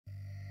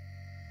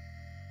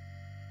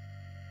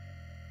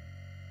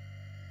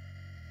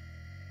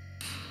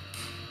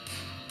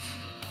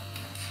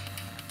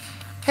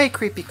Hey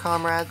creepy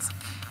comrades!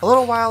 A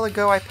little while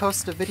ago I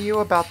posted a video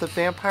about the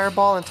vampire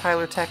ball in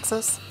Tyler,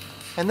 Texas,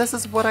 and this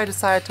is what I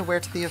decided to wear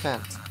to the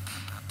event.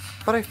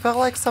 But I felt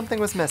like something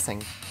was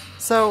missing,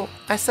 so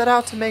I set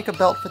out to make a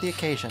belt for the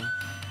occasion.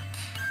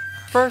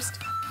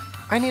 First,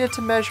 I needed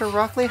to measure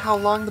roughly how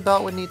long the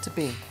belt would need to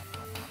be.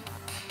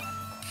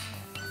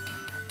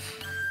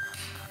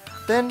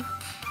 Then,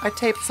 I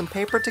taped some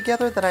paper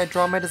together that I'd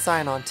draw my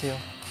design onto.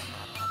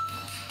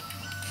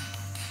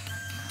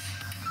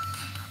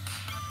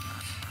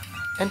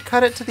 And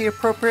cut it to the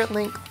appropriate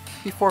length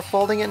before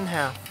folding it in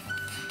half.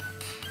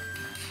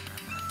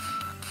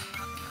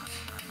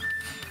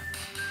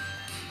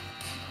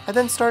 I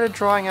then started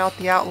drawing out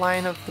the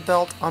outline of the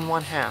belt on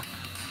one half.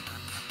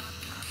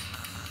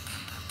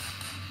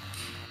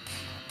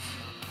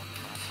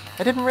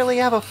 I didn't really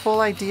have a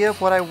full idea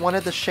of what I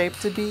wanted the shape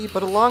to be,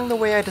 but along the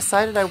way I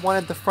decided I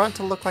wanted the front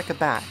to look like a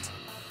bat.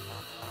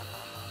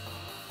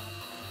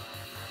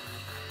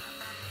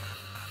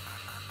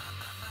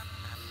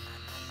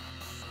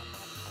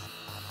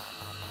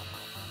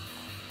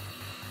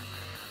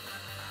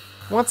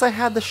 Once I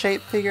had the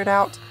shape figured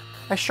out,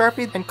 I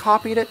sharpied and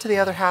copied it to the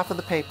other half of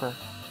the paper.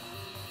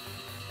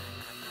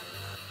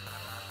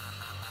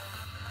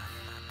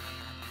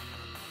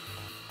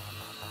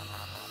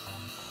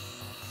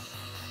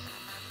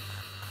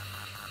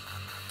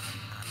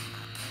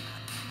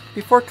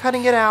 Before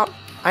cutting it out,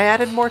 I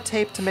added more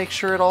tape to make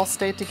sure it all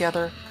stayed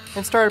together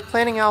and started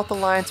planning out the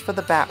lines for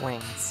the bat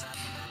wings.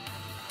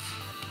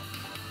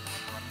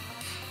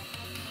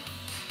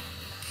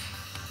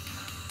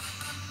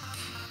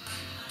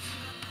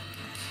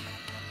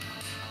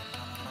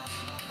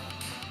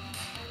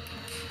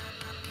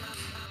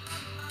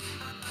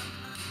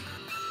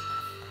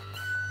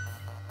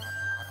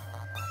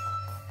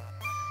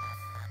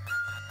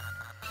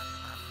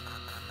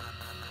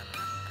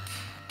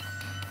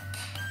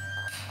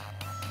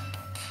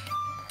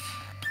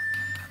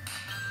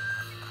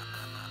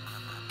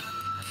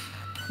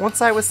 Once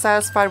I was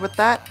satisfied with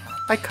that,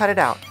 I cut it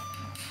out.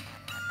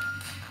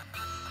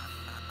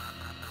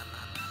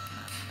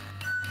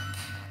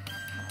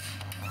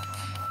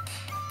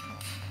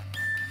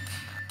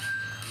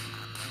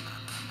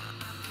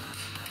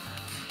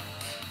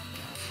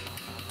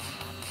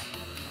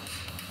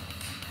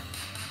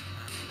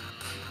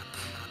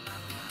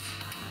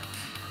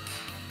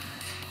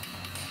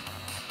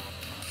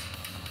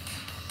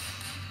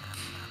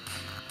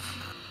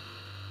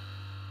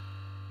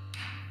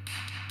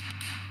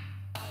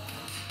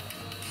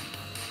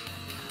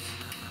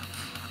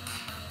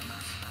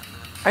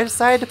 I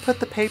decided to put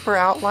the paper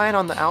outline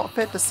on the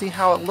outfit to see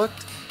how it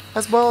looked,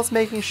 as well as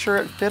making sure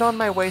it fit on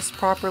my waist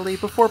properly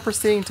before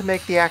proceeding to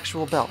make the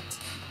actual belt.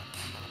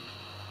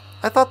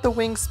 I thought the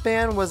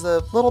wingspan was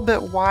a little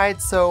bit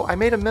wide, so I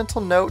made a mental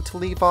note to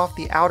leave off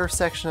the outer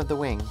section of the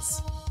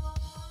wings.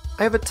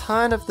 I have a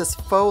ton of this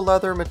faux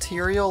leather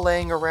material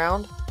laying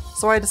around,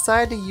 so I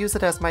decided to use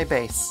it as my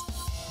base.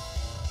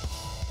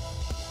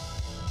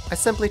 I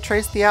simply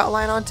traced the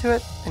outline onto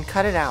it and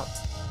cut it out.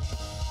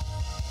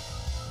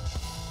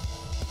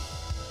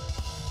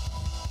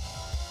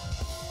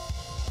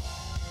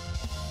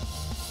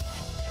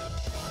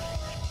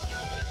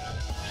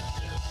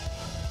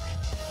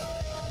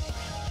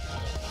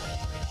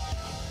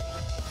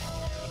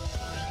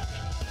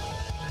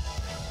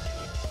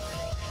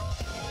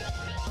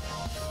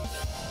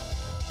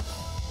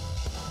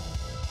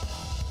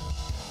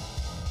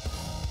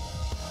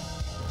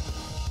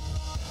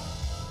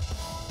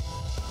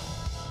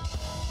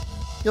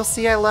 You'll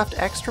see I left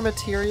extra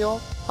material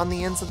on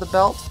the ends of the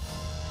belt.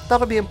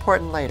 That'll be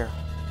important later.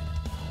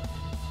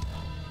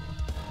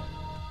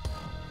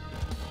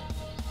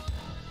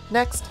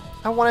 Next,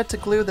 I wanted to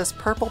glue this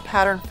purple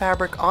pattern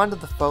fabric onto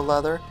the faux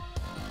leather,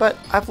 but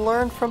I've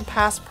learned from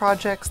past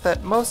projects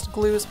that most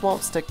glues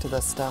won't stick to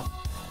this stuff,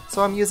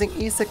 so I'm using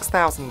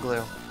E6000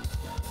 glue.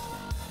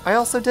 I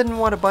also didn't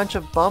want a bunch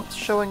of bumps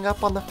showing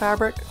up on the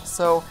fabric,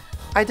 so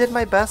I did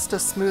my best to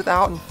smooth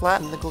out and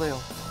flatten the glue.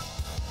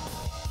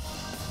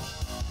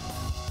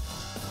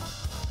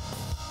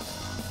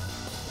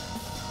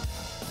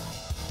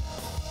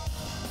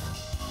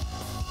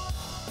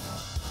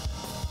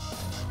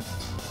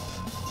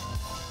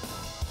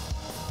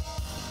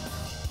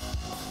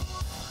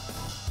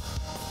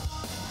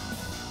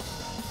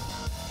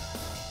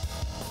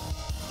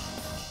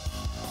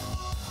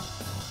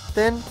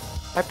 Then,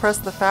 I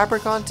pressed the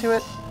fabric onto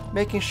it,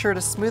 making sure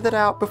to smooth it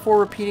out before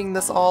repeating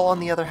this all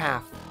on the other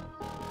half.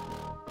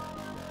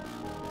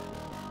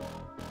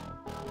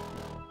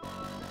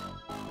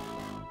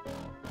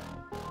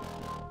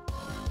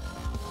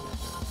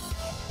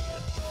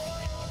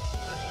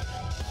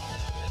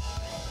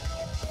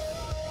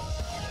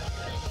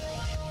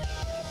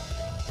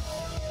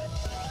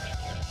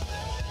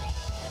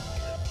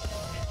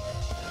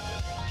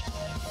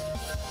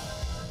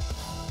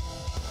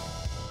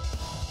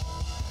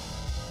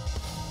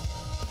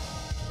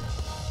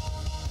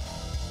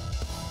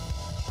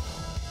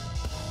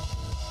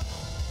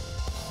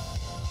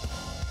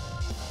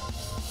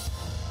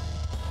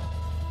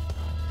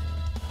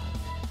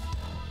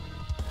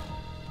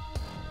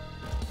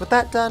 With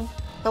that done,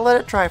 I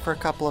let it dry for a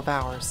couple of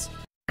hours.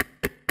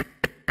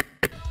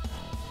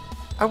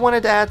 I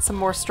wanted to add some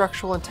more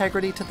structural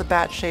integrity to the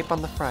bat shape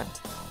on the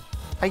front.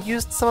 I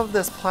used some of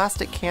this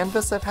plastic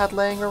canvas I've had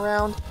laying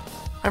around.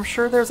 I'm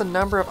sure there's a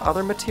number of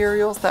other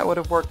materials that would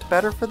have worked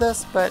better for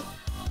this, but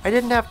I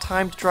didn't have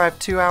time to drive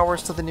 2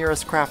 hours to the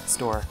nearest craft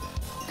store.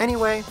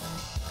 Anyway,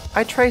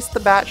 I traced the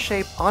bat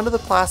shape onto the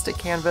plastic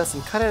canvas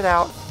and cut it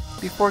out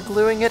before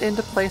gluing it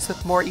into place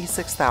with more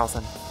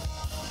E6000.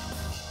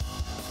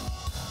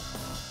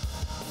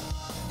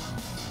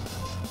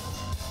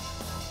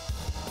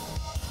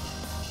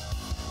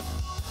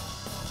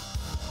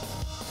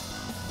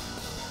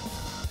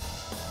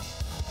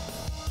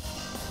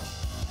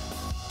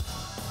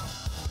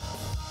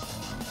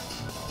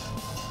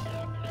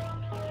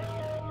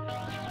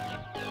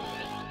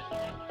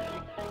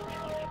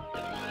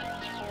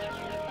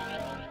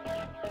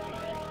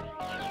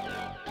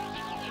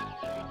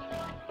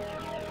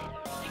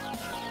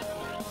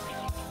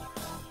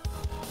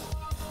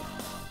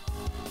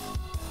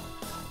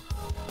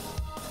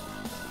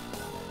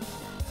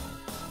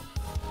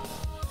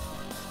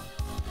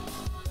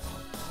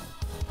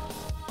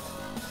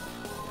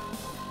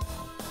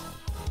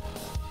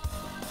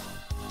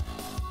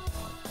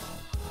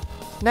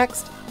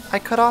 Next, I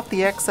cut off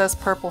the excess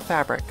purple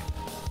fabric,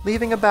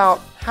 leaving about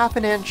 ½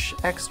 an inch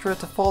extra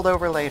to fold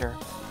over later.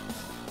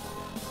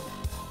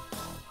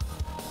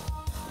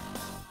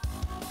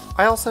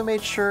 I also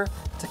made sure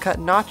to cut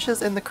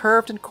notches in the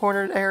curved and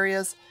cornered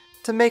areas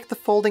to make the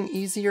folding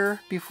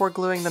easier before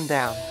gluing them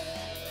down.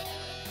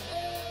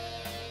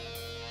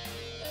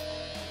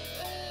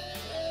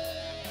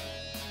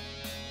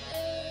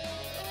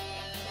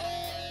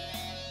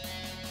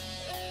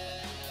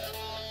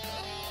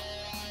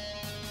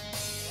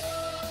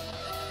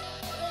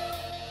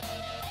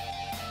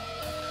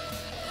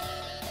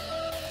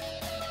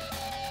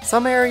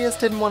 Some areas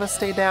didn't want to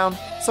stay down,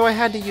 so I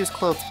had to use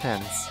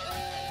clothespins.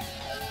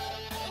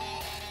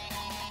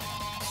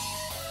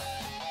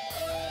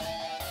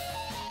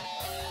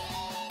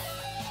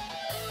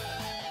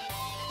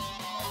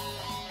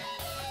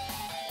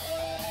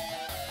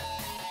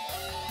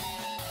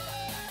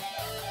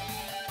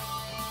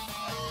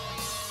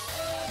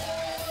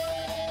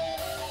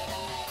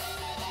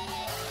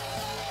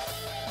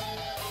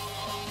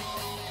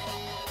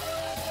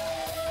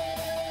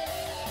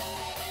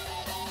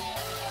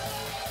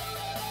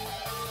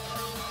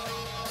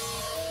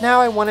 Now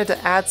I wanted to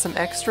add some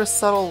extra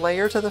subtle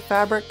layer to the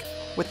fabric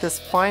with this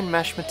fine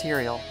mesh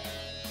material.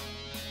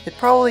 It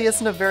probably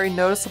isn't a very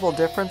noticeable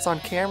difference on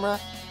camera,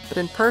 but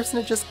in person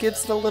it just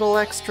gives it a little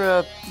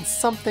extra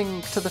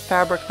something to the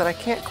fabric that I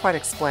can't quite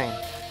explain.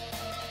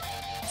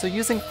 So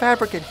using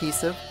fabric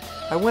adhesive,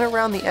 I went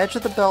around the edge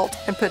of the belt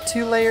and put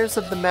 2 layers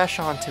of the mesh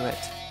onto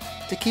it.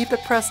 To keep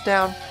it pressed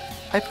down,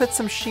 I put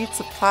some sheets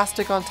of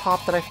plastic on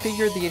top that I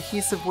figured the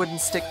adhesive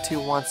wouldn't stick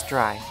to once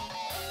dry.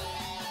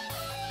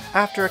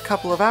 After a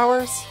couple of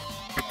hours,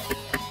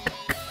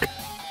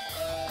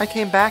 I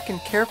came back and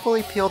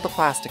carefully peeled the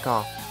plastic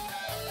off.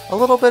 A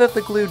little bit of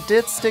the glue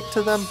did stick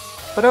to them,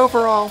 but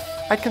overall,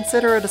 I'd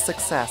consider it a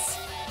success.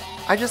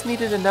 I just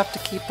needed enough to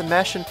keep the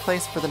mesh in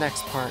place for the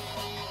next part.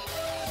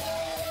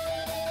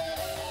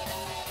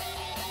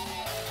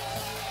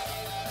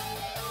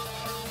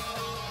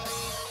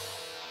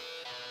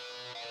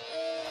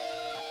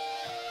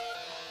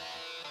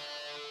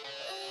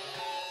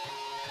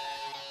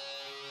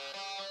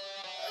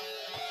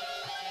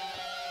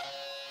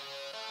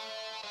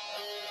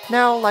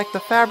 Now, like the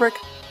fabric,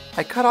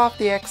 I cut off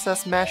the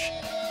excess mesh,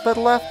 but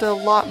left a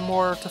lot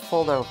more to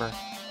fold over,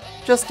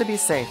 just to be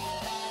safe.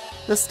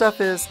 This stuff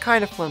is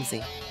kind of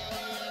flimsy.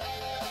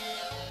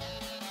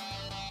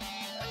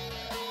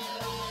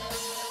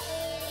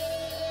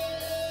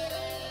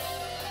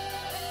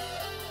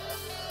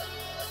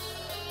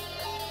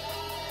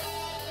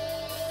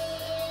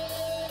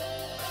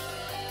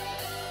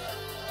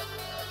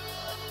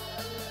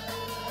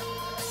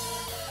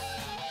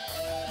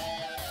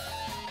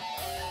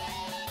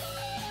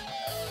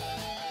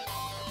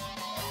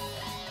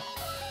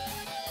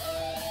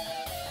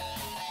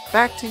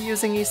 Back to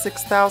using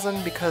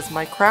E6000 because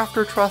my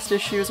crafter trust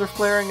issues are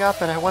flaring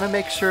up and I want to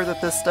make sure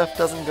that this stuff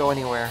doesn't go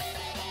anywhere.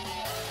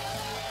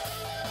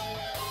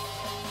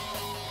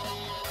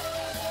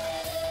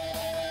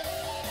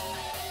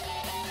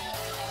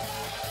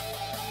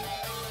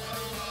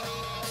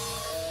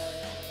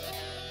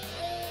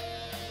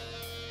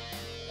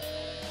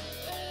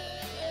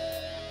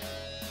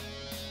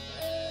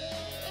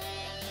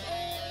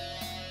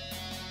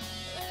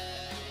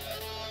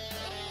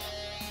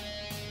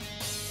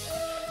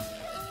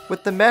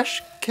 With the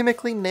mesh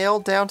chemically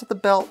nailed down to the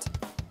belt,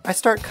 I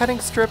start cutting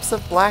strips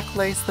of black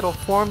lace that'll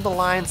form the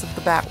lines of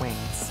the bat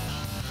wings.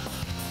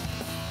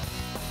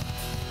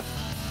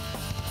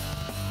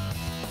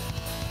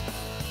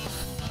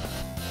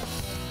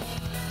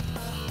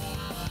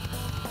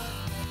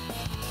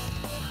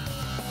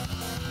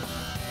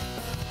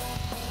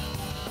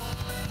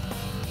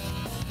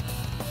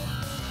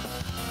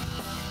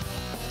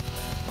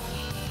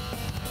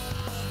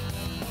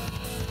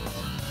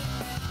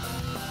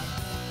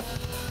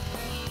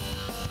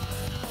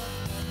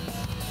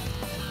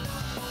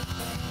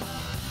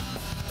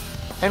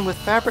 and with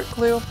fabric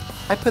glue,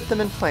 I put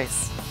them in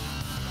place.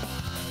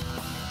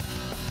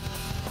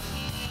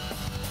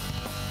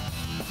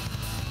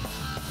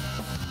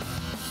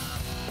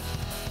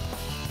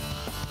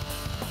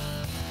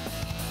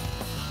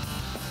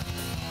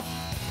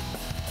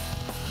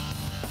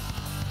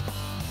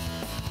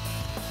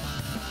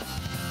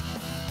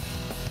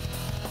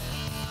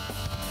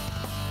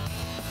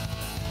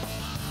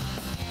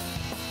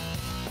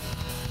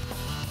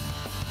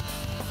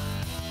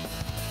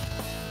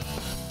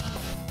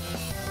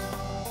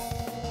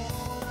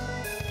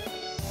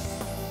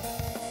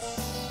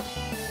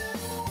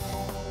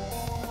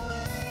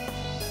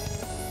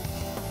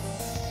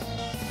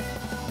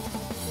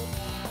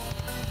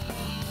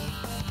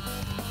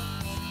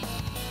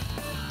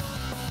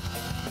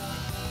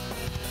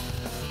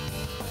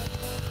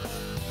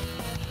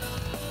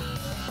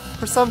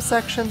 For some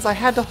sections, I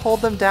had to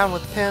hold them down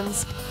with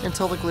pins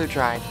until the glue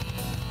dried.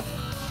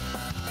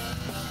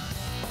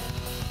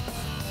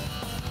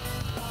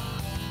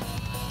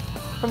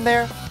 From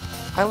there,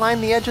 I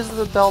lined the edges of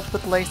the belt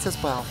with lace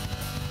as well.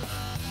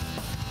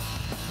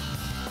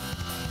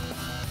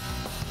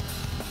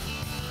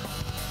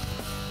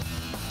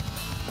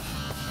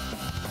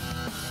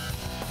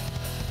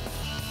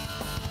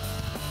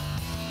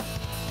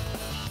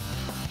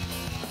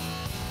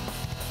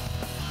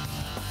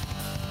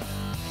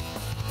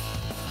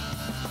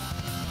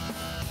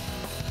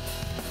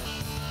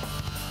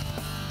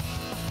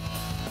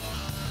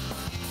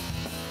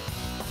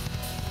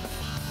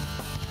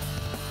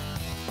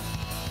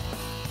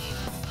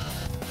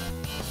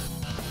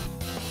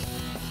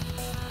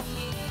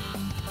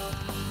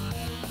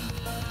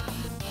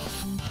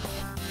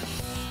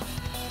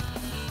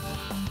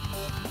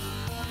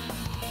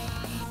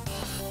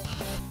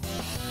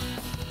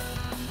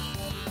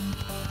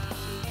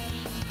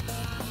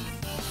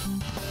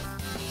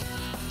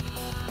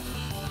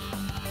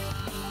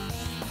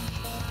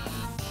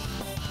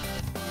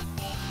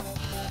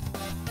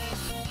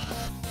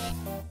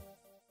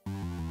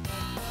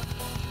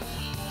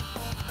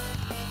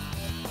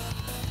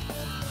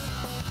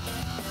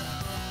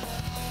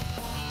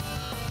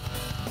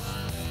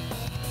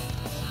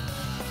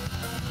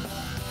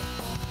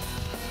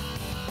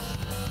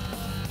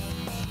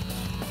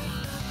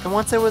 And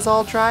once it was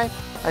all dry,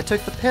 I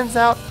took the pins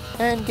out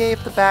and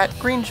gave the bat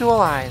green jewel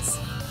eyes.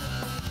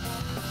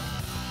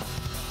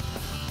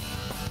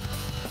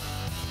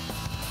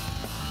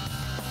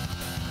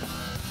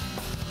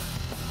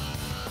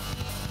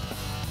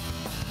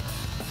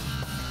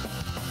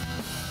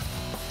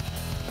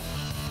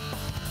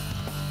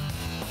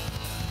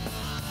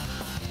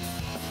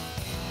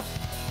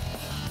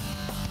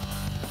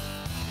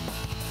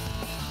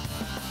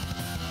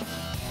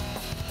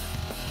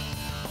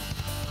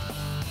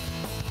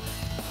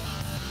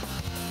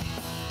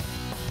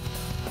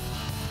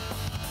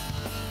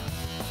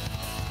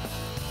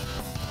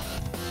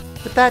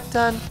 With that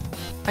done,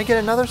 I get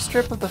another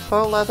strip of the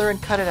faux leather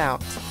and cut it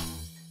out.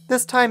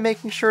 This time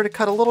making sure to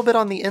cut a little bit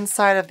on the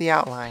inside of the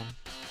outline.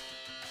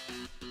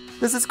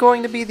 This is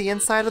going to be the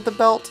inside of the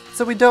belt,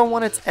 so we don't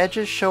want its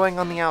edges showing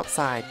on the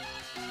outside.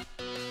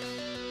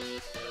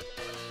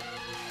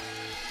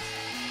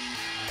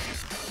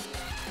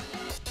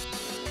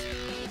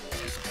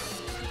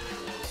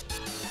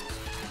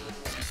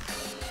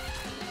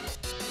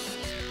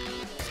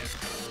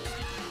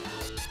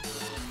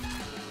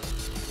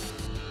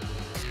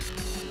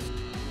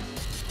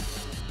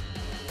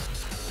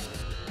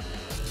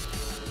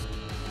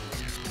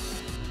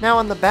 Now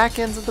on the back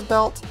ends of the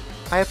belt,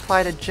 I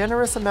applied a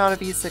generous amount of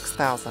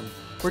E6000.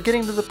 We're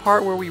getting to the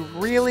part where we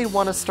really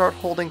want to start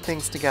holding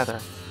things together.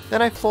 Then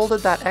I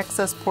folded that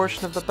excess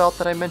portion of the belt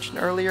that I mentioned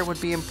earlier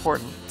would be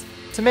important.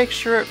 To make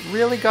sure it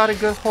really got a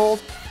good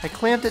hold, I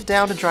clamped it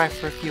down to dry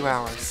for a few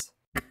hours.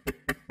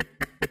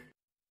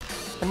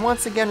 And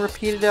once again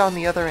repeated it on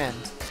the other end.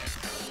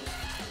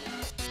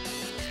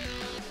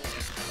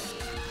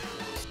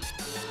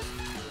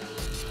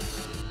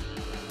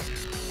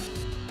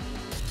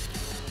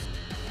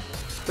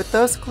 With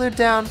those glued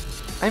down,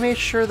 I made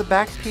sure the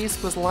back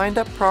piece was lined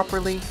up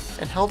properly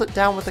and held it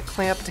down with a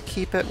clamp to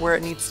keep it where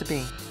it needs to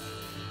be,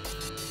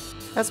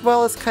 as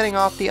well as cutting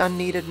off the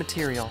unneeded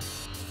material.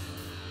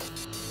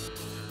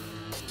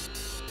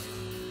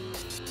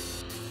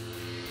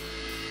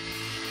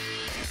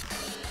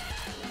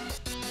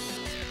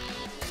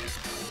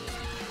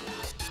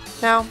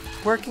 Now,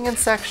 working in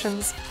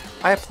sections,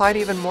 I applied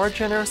even more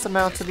generous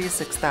amounts of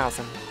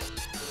E6000.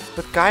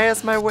 With Gaia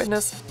as my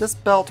witness, this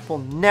belt will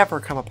never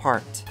come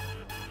apart.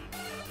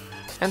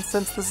 And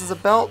since this is a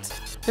belt,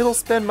 it'll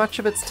spend much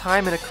of its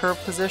time in a curved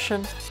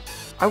position.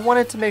 I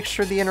wanted to make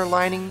sure the inner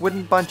lining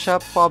wouldn't bunch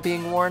up while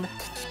being worn,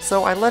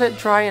 so I let it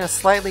dry in a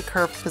slightly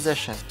curved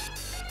position.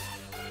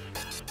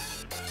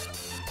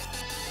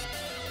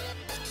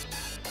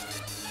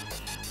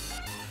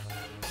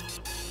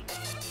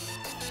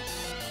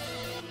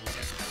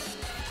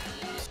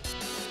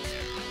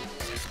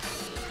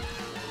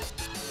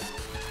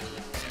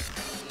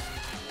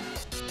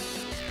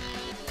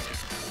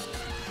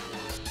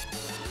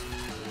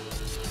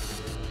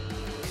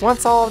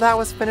 Once all of that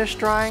was finished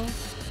drying,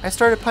 I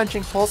started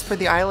punching holes for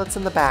the eyelets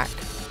in the back.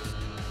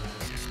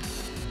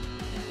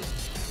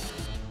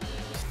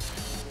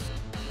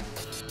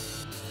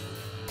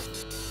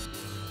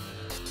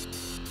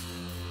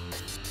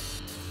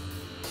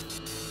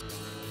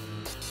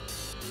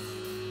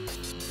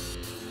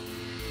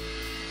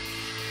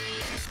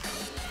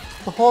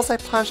 The holes I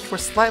punched were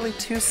slightly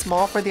too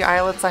small for the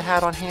eyelets I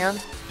had on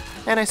hand,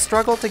 and I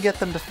struggled to get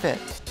them to fit,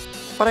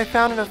 but I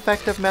found an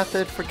effective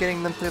method for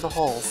getting them through the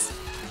holes.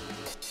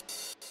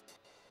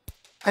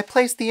 I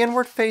placed the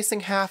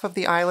inward-facing half of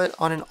the eyelet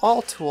on an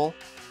awl tool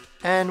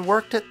and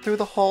worked it through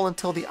the hole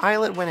until the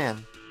eyelet went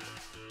in.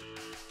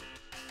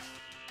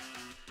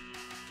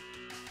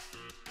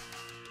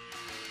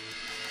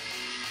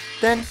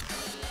 Then,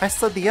 I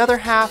slid the other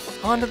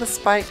half onto the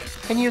spike,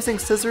 and using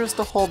scissors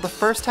to hold the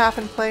first half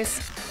in place,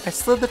 I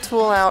slid the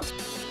tool out,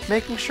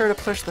 making sure to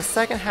push the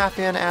second half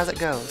in as it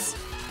goes.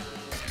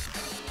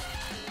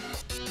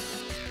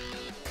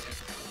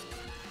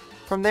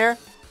 From there,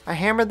 I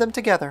hammered them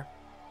together.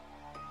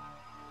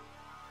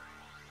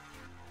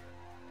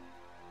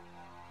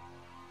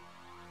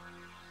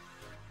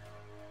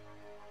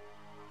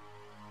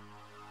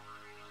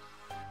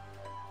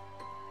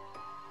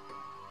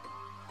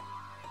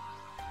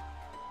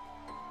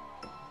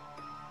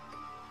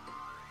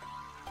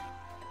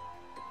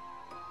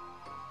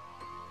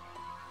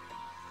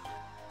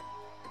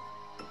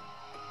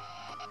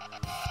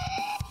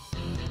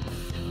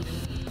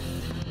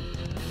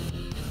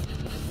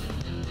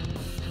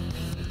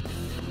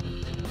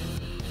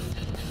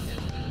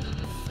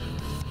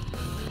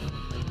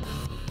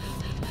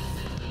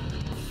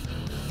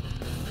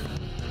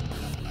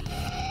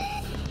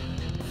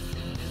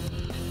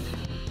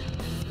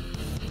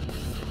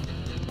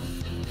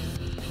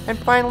 And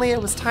finally, it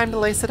was time to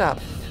lace it up.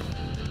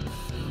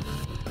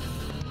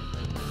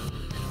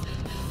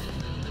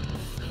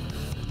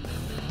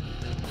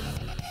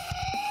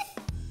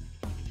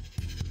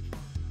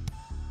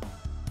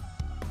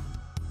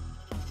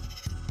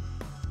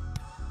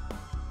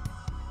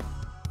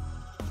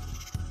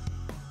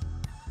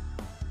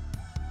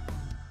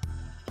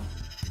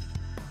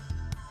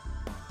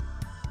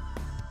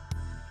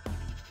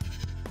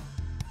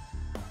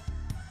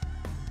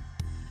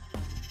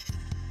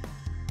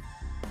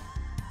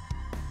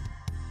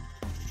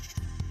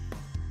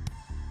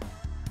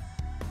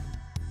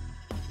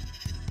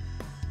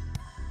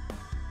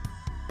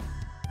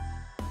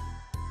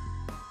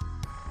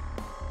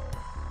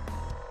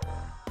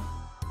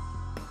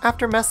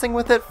 After messing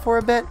with it for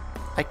a bit,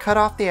 I cut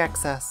off the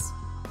excess.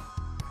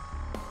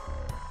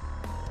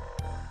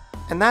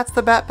 And that's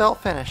the bat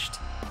belt finished.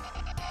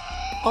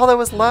 All that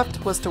was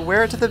left was to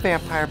wear it to the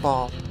vampire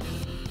ball.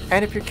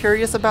 And if you're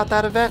curious about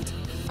that event,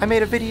 I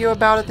made a video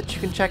about it that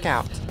you can check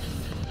out.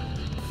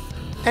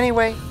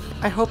 Anyway,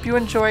 I hope you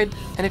enjoyed,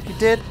 and if you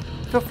did,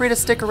 feel free to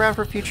stick around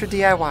for future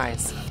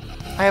DIYs.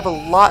 I have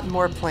a lot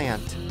more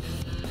planned.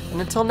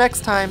 And until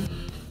next time,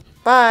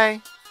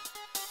 bye!